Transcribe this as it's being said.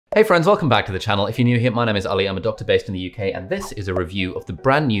Hey friends, welcome back to the channel. If you're new here, my name is Ali. I'm a doctor based in the UK, and this is a review of the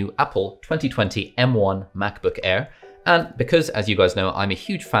brand new Apple 2020 M1 MacBook Air. And because, as you guys know, I'm a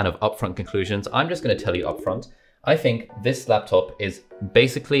huge fan of upfront conclusions, I'm just going to tell you upfront, I think this laptop is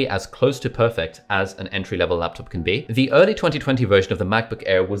basically as close to perfect as an entry-level laptop can be. The early 2020 version of the MacBook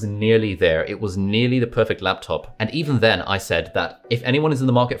Air was nearly there. It was nearly the perfect laptop. And even then I said that if anyone is in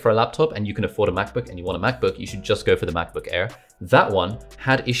the market for a laptop and you can afford a MacBook and you want a MacBook, you should just go for the MacBook Air. That one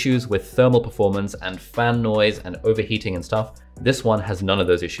had issues with thermal performance and fan noise and overheating and stuff. This one has none of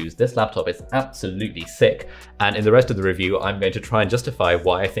those issues. This laptop is absolutely sick. And in the rest of the review, I'm going to try and justify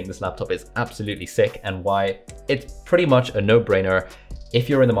why I think this laptop is absolutely sick and why it's pretty much a no-brainer. If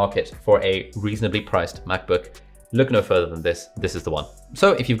you're in the market for a reasonably priced MacBook, look no further than this. This is the one.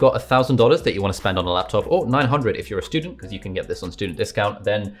 So if you've got $1,000 that you want to spend on a laptop, or $900 if you're a student, because you can get this on student discount,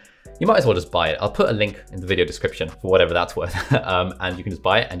 then you might as well just buy it. I'll put a link in the video description for whatever that's worth. And you can just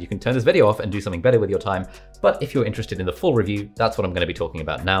buy it and you can turn this video off and do something better with your time. But if you're interested in the full review, that's what I'm going to be talking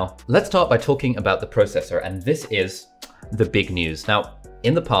about now. Let's start by talking about the processor, and this is the big news. Now,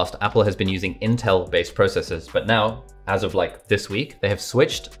 in the past, Apple has been using Intel-based processors, but now, as of like this week, they have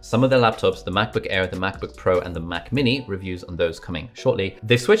switched some of their laptops, the MacBook Air, the MacBook Pro, and the Mac Mini, reviews on those coming shortly.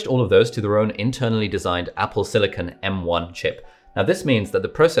 They switched all of those to their own internally designed Apple Silicon M1 chip. Now this means that the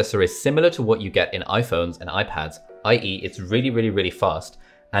processor is similar to what you get in iPhones and iPads, i.e. it's really fast,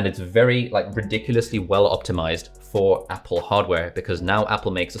 and it's very ridiculously well optimized for Apple hardware, because now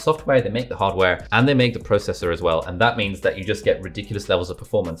Apple makes the software, they make the hardware, and they make the processor as well. And that means that you just get ridiculous levels of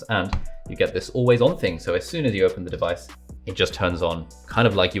performance, and you get this always on thing. So as soon as you open the device, it just turns on, kind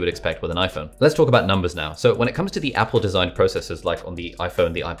of like you would expect with an iPhone. Let's talk about numbers now. So when it comes to the Apple designed processors, like on the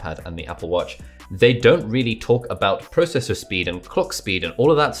iPhone, the iPad, and the Apple Watch, they don't really talk about processor speed and clock speed and all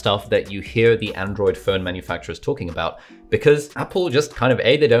of that stuff that you hear the Android phone manufacturers talking about, because Apple just kind of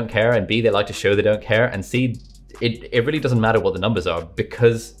A, they don't care, and B, they like to show they don't care, and C, it really doesn't matter what the numbers are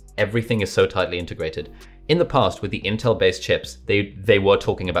because everything is so tightly integrated. In the past, with the Intel-based chips, they were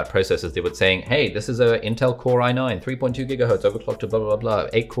talking about processors. They were saying, hey, this is a Intel Core i9, 3.2 gigahertz, overclocked to blah, blah, blah,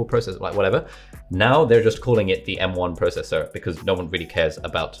 8-core processor, like whatever. Now they're just calling it the M1 processor because no one really cares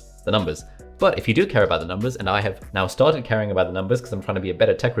about the numbers. But if you do care about the numbers, and I have now started caring about the numbers because I'm trying to be a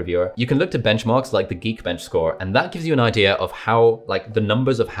better tech reviewer, you can look to benchmarks like the Geekbench score, and that gives you an idea of how, the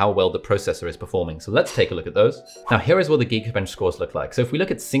numbers of how well the processor is performing. So let's take a look at those. Now here is what the Geekbench scores look like. So if we look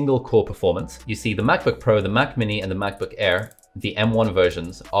at single core performance, you see the MacBook Pro, the Mac Mini, and the MacBook Air, the M1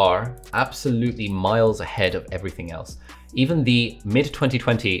 versions are absolutely miles ahead of everything else. Even the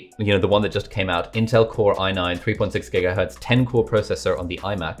mid-2020, the one that just came out, Intel Core i9, 3.6 gigahertz, 10-core processor on the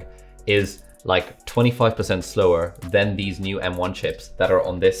iMac is like 25% slower than these new M1 chips that are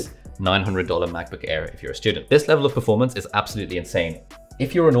on this $900 MacBook Air if you're a student. This level of performance is absolutely insane.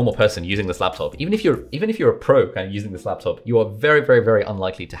 If you're a normal person using this laptop, even if you're a pro kind of using this laptop, you are very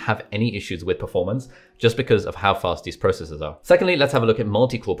unlikely to have any issues with performance just because of how fast these processors are. Secondly, let's have a look at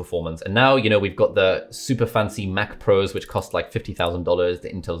multi-core performance. And now, we've got the super fancy Mac Pros, which cost like $50,000, the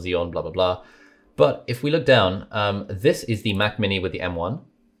Intel Xeon, blah, blah, blah. But if we look down, this is the Mac Mini with the M1.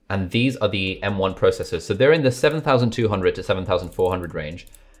 And these are the M1 processors. So they're in the 7,200 to 7,400 range.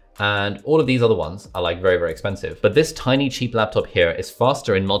 And all of these other ones are very expensive. But this tiny cheap laptop here is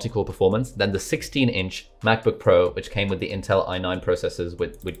faster in multi-core performance than the 16-inch MacBook Pro, which came with the Intel i9 processors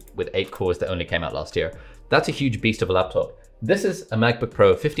with 8 cores that only came out last year. That's a huge beast of a laptop. This is a MacBook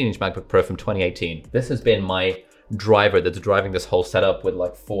Pro, 15-inch MacBook Pro from 2018. This has been my driver that's driving this whole setup with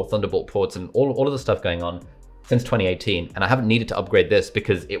 4 Thunderbolt ports and all of the stuff going on since 2018, and I haven't needed to upgrade this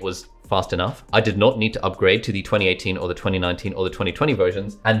because it was fast enough. I did not need to upgrade to the 2018 or the 2019 or the 2020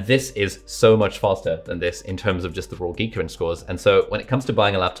 versions, and this is so much faster than this in terms of just the raw Geekbench scores. And so when it comes to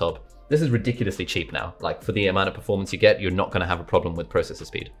buying a laptop, this is ridiculously cheap now. For the amount of performance you get, you're not going to have a problem with processor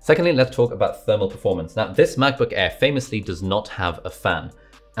speed. Secondly, let's talk about thermal performance. Now, this MacBook Air famously does not have a fan.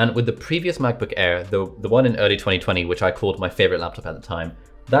 And with the previous MacBook Air, the one in early 2020, which I called my favorite laptop at the time,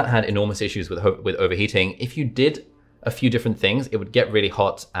 that had enormous issues with overheating. If you did a few different things, it would get really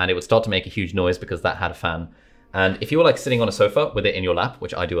hot and it would start to make a huge noise because that had a fan. And if you were sitting on a sofa with it in your lap,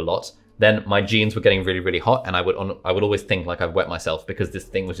 which I do a lot, then my jeans were getting really hot, and I would always think I've wet myself because this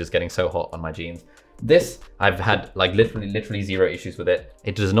thing was just getting so hot on my jeans. This, I've had literally zero issues with it.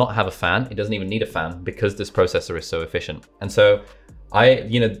 It does not have a fan. It doesn't even need a fan because this processor is so efficient. And so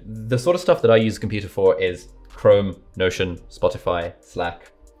the sort of stuff that I use a computer for is Chrome, Notion, Spotify,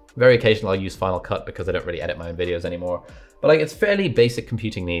 Slack. Very occasionally I'll use Final Cut because I don't really edit my own videos anymore. But it's fairly basic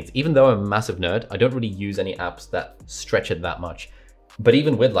computing needs. Even though I'm a massive nerd, I don't really use any apps that stretch it that much. But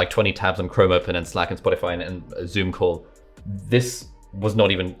even with 20 tabs on Chrome open and Slack and Spotify and a Zoom call, this was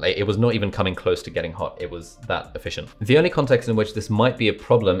not even like, it was not even coming close to getting hot. It was that efficient. The only context in which this might be a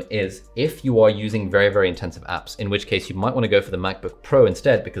problem is if you are using very, very intensive apps, in which case you might want to go for the MacBook Pro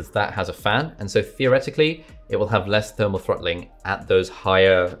instead, because that has a fan. And so theoretically, it will have less thermal throttling at those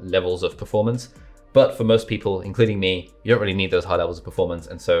higher levels of performance. But for most people, including me, you don't really need those high levels of performance.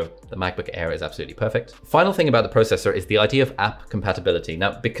 And so the MacBook Air is absolutely perfect. Final thing about the processor is the idea of app compatibility.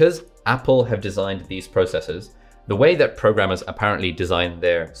 Now, because Apple have designed these processors, the way that programmers apparently design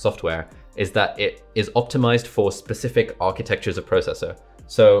their software is that it is optimized for specific architectures of processor.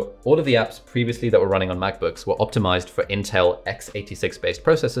 So all of the apps previously that were running on MacBooks were optimized for Intel x86 based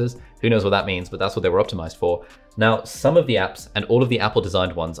processors. Who knows what that means, but that's what they were optimized for. Now, some of the apps and all of the Apple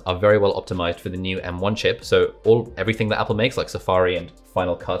designed ones are very well optimized for the new M1 chip. So everything that Apple makes, like Safari and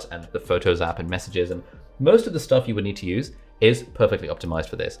Final Cut and the Photos app and Messages, and most of the stuff you would need to use is perfectly optimized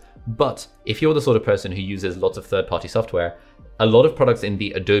for this. But if you're the sort of person who uses lots of third-party software, a lot of products in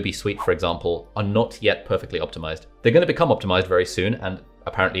the Adobe suite, for example, are not yet perfectly optimized. They're going to become optimized very soon, and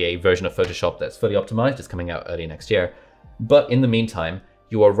apparently a version of Photoshop that's fully optimized is coming out early next year. But in the meantime,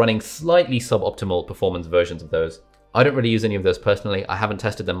 you are running slightly suboptimal performance versions of those. I don't really use any of those personally. I haven't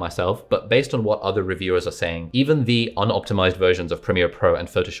tested them myself, but based on what other reviewers are saying, even the unoptimized versions of Premiere Pro and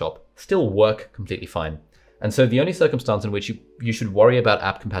Photoshop still work completely fine. And so the only circumstance in which you should worry about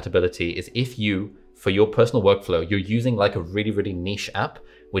app compatibility is if you, for your personal workflow, you're using like a really, really niche app,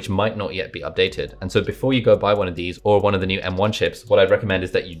 which might not yet be updated. And so before you go buy one of these or one of the new M1 chips, what I'd recommend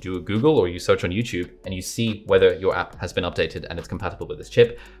is that you do a Google or you search on YouTube and you see whether your app has been updated and it's compatible with this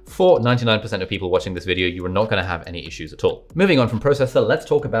chip. For 99% of people watching this video, you are not gonna have any issues at all. Moving on from processor, let's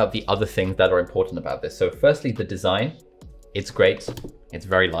talk about the other things that are important about this. So firstly, the design. It's great. It's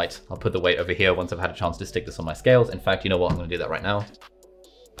very light. I'll put the weight over here once I've had a chance to stick this on my scales. In fact, you know what? I'm gonna do that right now.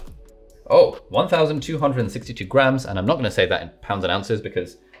 Oh, 1,262 grams. And I'm not gonna say that in pounds and ounces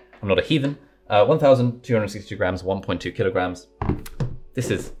because I'm not a heathen. 1,262 grams, 1.2 kilograms. This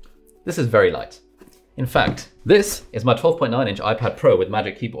is very light. In fact, this is my 12.9-inch iPad Pro with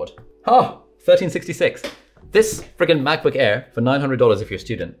Magic Keyboard. Ah, 1366. This friggin' MacBook Air for $900 if you're a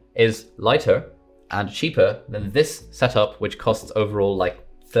student is lighter and cheaper than this setup, which costs overall like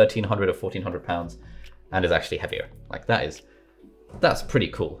 1,300 or 1,400 pounds and is actually heavier. Like that's pretty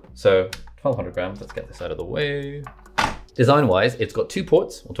cool. So 1,200 grams, let's get this out of the way. Design-wise, it's got two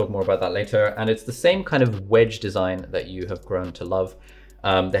ports. We'll talk more about that later. And it's the same kind of wedge design that you have grown to love.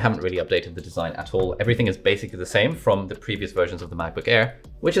 They haven't really updated the design at all. Everything is basically the same from the previous versions of the MacBook Air,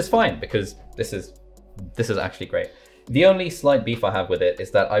 which is fine because this is actually great. The only slight beef I have with it is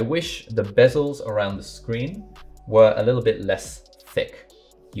that I wish the bezels around the screen were a little bit less thick.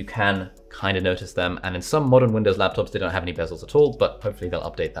 You can kind of notice them, and in some modern Windows laptops, they don't have any bezels at all, but hopefully they'll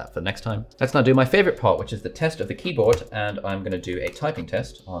update that for next time. Let's now do my favorite part, which is the test of the keyboard, and I'm gonna do a typing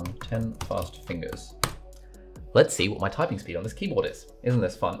test on 10 fast fingers. Let's see what my typing speed on this keyboard is. Isn't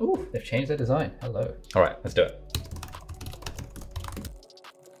this fun? Ooh, they've changed their design. Hello. All right, let's do it.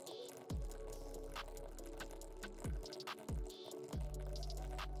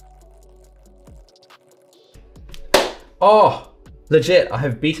 Oh, legit, I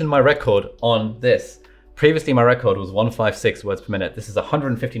have beaten my record on this. Previously, my record was 156 words per minute. This is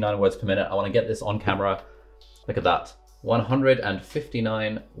 159 words per minute. I want to get this on camera. Look at that.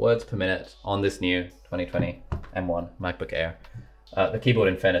 159 words per minute on this new 2020 M1 MacBook Air. The keyboard,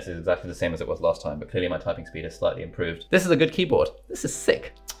 in fairness, is exactly the same as it was last time, but clearly my typing speed is slightly improved. This is a good keyboard. This is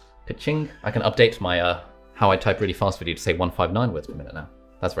sick. Ka-ching. I can update my how I type really fast video to say 159 words per minute now.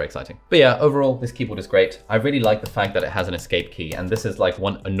 That's very exciting. But yeah, overall, this keyboard is great. I really like the fact that it has an escape key. And this is like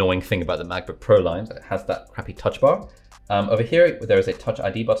one annoying thing about the MacBook Pro line, that it has that crappy touch bar. Over here, there is a Touch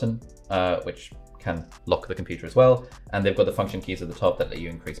ID button, which can lock the computer as well. And they've got the function keys at the top that let you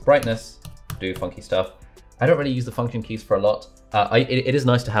increase brightness, do funky stuff. I don't really use the function keys for a lot. It is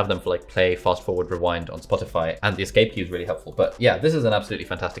nice to have them for like play, fast forward, rewind on Spotify, and the escape key is really helpful. But yeah, this is an absolutely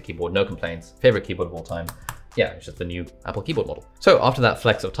fantastic keyboard, no complaints. Favorite keyboard of all time. Yeah, it's just the new Apple keyboard model. So after that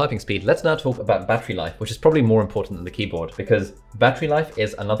flex of typing speed, let's now talk about battery life, which is probably more important than the keyboard, because battery life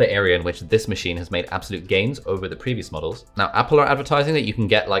is another area in which this machine has made absolute gains over the previous models. Now, Apple are advertising that you can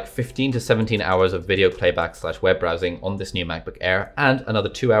get like 15 to 17 hours of video playback / web browsing on this new MacBook Air, and another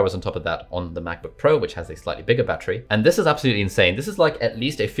 2 hours on top of that on the MacBook Pro, which has a slightly bigger battery. And this is absolutely insane. This is like at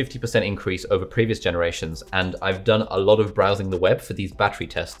least a 50% increase over previous generations. And I've done a lot of browsing the web for these battery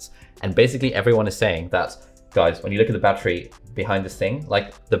tests. And basically everyone is saying that, guys, when you look at the battery behind this thing,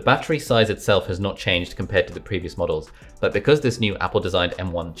 like the battery size itself has not changed compared to the previous models. But because this new Apple designed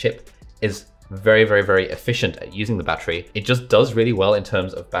M1 chip is very, very, very efficient at using the battery, it just does really well in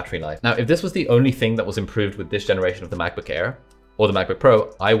terms of battery life. Now, if this was the only thing that was improved with this generation of the MacBook Air, or the MacBook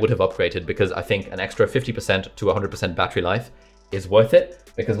Pro, I would have upgraded because I think an extra 50% to 100% battery life is worth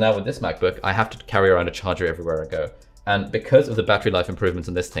it, because now with this MacBook, I have to carry around a charger everywhere I go. And because of the battery life improvements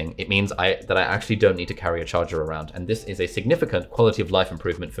in this thing, it means that I actually don't need to carry a charger around. And this is a significant quality of life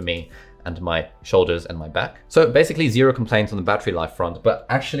improvement for me and my shoulders and my back. So basically 0 complaints on the battery life front, but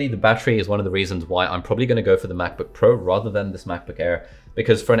actually the battery is one of the reasons why I'm probably going to go for the MacBook Pro rather than this MacBook Air,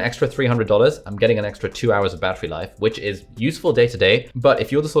 because for an extra $300, I'm getting an extra 2 hours of battery life, which is useful day to day. But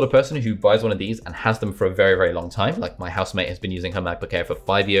if you're the sort of person who buys one of these and has them for a very, very long time, like my housemate has been using her MacBook Air for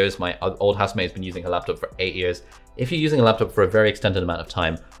 5 years, my old housemate has been using her laptop for 8 years. If you're using a laptop for a very extended amount of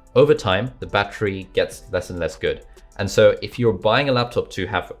time, over time, the battery gets less and less good. And so if you're buying a laptop to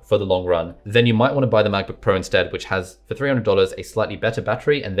have for the long run, then you might want to buy the MacBook Pro instead, which has for $300 a slightly better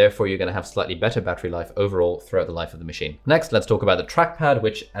battery, and therefore you're going to have slightly better battery life overall throughout the life of the machine. Next, let's talk about the trackpad,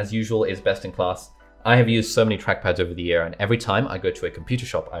 which as usual is best in class. I have used so many trackpads over the year, and every time I go to a computer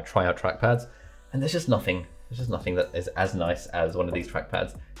shop, I try out trackpads, and there's just nothing that is as nice as one of these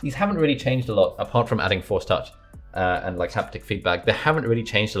trackpads. These haven't really changed a lot apart from adding Force Touch and like haptic feedback. They haven't really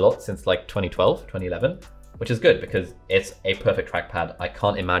changed a lot since like 2012, 2011. Which is good because it's a perfect trackpad. I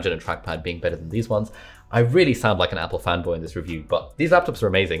can't imagine a trackpad being better than these ones. I really sound like an Apple fanboy in this review, but these laptops are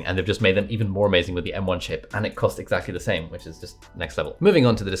amazing, and they've just made them even more amazing with the M1 chip, and it costs exactly the same, which is just next level. Moving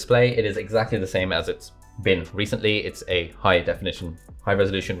on to the display, it is exactly the same as it's been recently. It's a high definition, high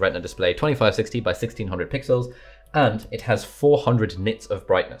resolution Retina display, 2560 by 1600 pixels, and it has 400 nits of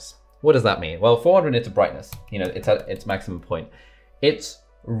brightness. What does that mean? Well, 400 nits of brightness, you know, it's at its maximum point. It's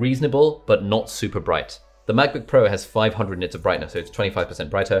reasonable, but not super bright. The MacBook Pro has 500 nits of brightness, so it's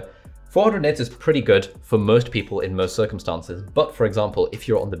 25% brighter. 400 nits is pretty good for most people in most circumstances, but for example, if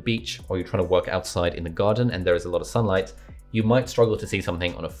you're on the beach or you're trying to work outside in the garden and there is a lot of sunlight, you might struggle to see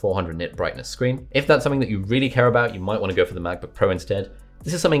something on a 400 nit brightness screen. If that's something that you really care about, you might want to go for the MacBook Pro instead.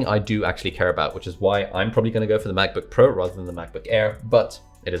 This is something I do actually care about, which is why I'm probably going to go for the MacBook Pro rather than the MacBook Air, but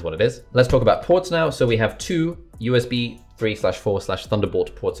it is what it is. Let's talk about ports now. So we have two USB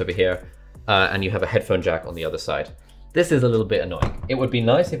 3/4/Thunderbolt ports over here. And you have a headphone jack on the other side. This is a little bit annoying. It would be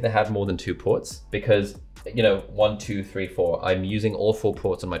nice if they had more than 2 ports because, you know, 1, 2, 3, 4. I'm using all 4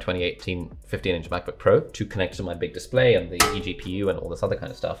 ports on my 2018 15-inch MacBook Pro to connect to my big display and the eGPU and all this other kind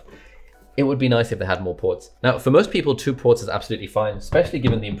of stuff. It would be nice if they had more ports. Now, for most people, 2 ports is absolutely fine, especially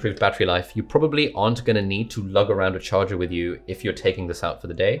given the improved battery life. You probably aren't going to need to lug around a charger with you if you're taking this out for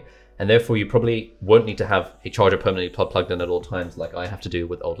the day. And therefore you probably won't need to have a charger permanently plugged in at all times like I have to do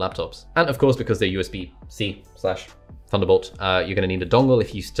with old laptops. And of course, because they're USB-C/Thunderbolt, you're gonna need a dongle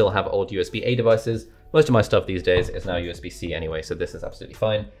if you still have old USB-A devices. Most of my stuff these days is now USB-C anyway, so this is absolutely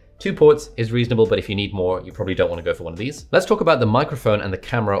fine. 2 ports is reasonable, but if you need more, you probably don't want to go for one of these. Let's talk about the microphone and the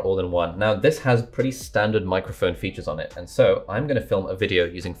camera all in one. Now, this has pretty standard microphone features on it, and so I'm going to film a video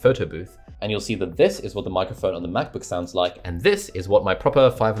using Photo Booth, and you'll see that this is what the microphone on the MacBook sounds like, and this is what my proper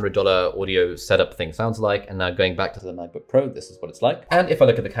 $500 audio setup thing sounds like. And now going back to the MacBook Pro, this is what it's like. And if I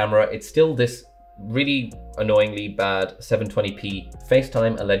look at the camera, it's still this really annoyingly bad 720p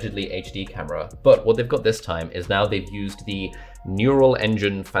FaceTime allegedly HD camera. But what they've got this time is now they've used the neural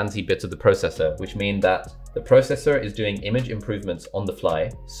engine fancy bits of the processor, which mean that the processor is doing image improvements on the fly,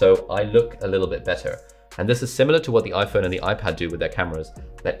 so I look a little bit better. And this is similar to what the iPhone and the iPad do with their cameras,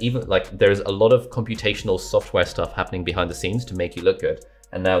 that even like there's a lot of computational software stuff happening behind the scenes to make you look good.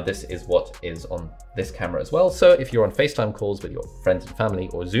 And now this is what is on this camera as well. So if you're on FaceTime calls with your friends and family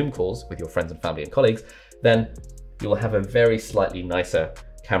or Zoom calls with your friends and family and colleagues, then you'll have a very slightly nicer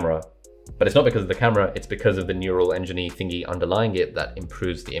camera. But it's not because of the camera, it's because of the neural engine-y thingy underlying it that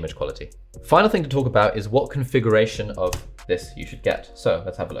improves the image quality. Final thing to talk about is what configuration of this you should get. So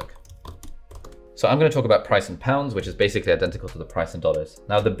let's have a look. So I'm going to talk about price in pounds, which is basically identical to the price in dollars.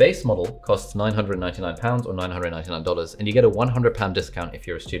 Now the base model costs £999 or $999, and you get a £100 discount if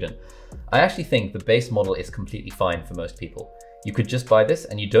you're a student. I actually think the base model is completely fine for most people. You could just buy this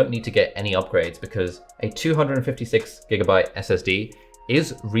and you don't need to get any upgrades because a 256GB SSD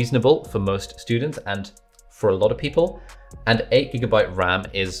is reasonable for most students and for a lot of people, and 8GB RAM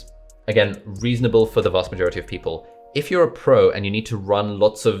is, again, reasonable for the vast majority of people. If you're a pro and you need to run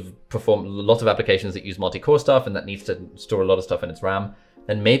lots of applications that use multi-core stuff and that needs to store a lot of stuff in its RAM,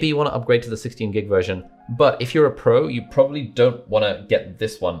 then maybe you want to upgrade to the 16GB version. But if you're a pro, you probably don't want to get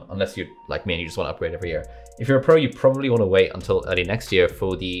this one unless you're like me and you just want to upgrade every year. If you're a pro, you probably want to wait until early next year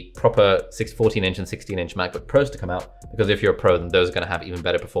for the proper 14-inch and 16-inch MacBook Pros to come out, because if you're a pro, then those are going to have even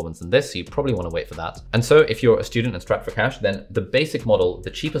better performance than this, so you probably want to wait for that. And so if you're a student and strapped for cash, then the basic model, the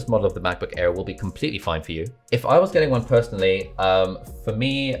cheapest model of the MacBook Air will be completely fine for you. If I was getting one personally, for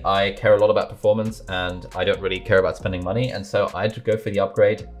me, I care a lot about performance and I don't really care about spending money, and so I'd go for the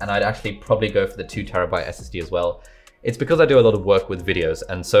upgrade, and I'd actually probably go for the 2 TB SSD as well. It's because I do a lot of work with videos,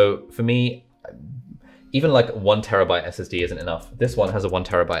 and so for me, even like 1 TB SSD isn't enough. This one has a 1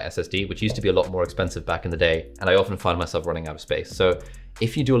 TB SSD, which used to be a lot more expensive back in the day, and I often find myself running out of space. So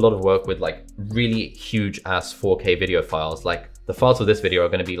if you do a lot of work with like really huge ass 4K video files, like the files for this video are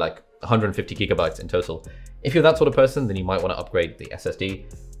going to be like 150 GB in total. If you're that sort of person, then you might want to upgrade the SSD.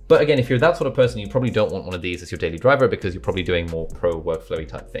 But again, if you're that sort of person, you probably don't want one of these as your daily driver because you're probably doing more pro workflowy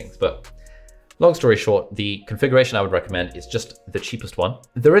type things. But long story short, the configuration I would recommend is just the cheapest one.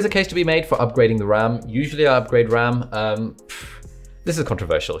 There is a case to be made for upgrading the RAM. Usually I upgrade RAM. This is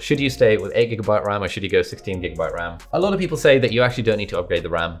controversial. Should you stay with 8 GB RAM or should you go 16 GB RAM? A lot of people say that you actually don't need to upgrade the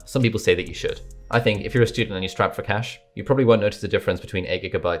RAM. Some people say that you should. I think if you're a student and you're strapped for cash, you probably won't notice the difference between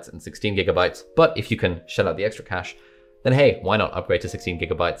 8 GB and 16 GB. But if you can shell out the extra cash, then hey, why not upgrade to 16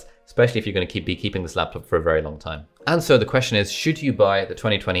 GB, especially if you're going to be keeping this laptop for a very long time. And so the question is, should you buy the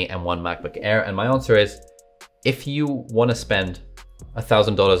 2020 M1 MacBook Air? And my answer is, if you want to spend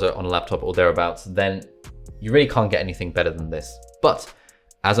 $1,000 on a laptop or thereabouts, then you really can't get anything better than this. But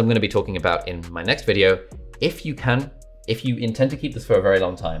as I'm going to be talking about in my next video, if you intend to keep this for a very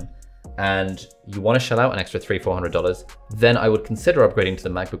long time, and you want to shell out an extra $300–400, then I would consider upgrading to the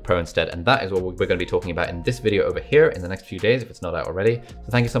MacBook Pro instead. And that is what we're going to be talking about in this video over here in the next few days, if it's not out already. So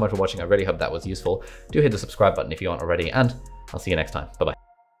thank you so much for watching. I really hope that was useful. Do hit the subscribe button if you aren't already, and I'll see you next time. Bye-bye.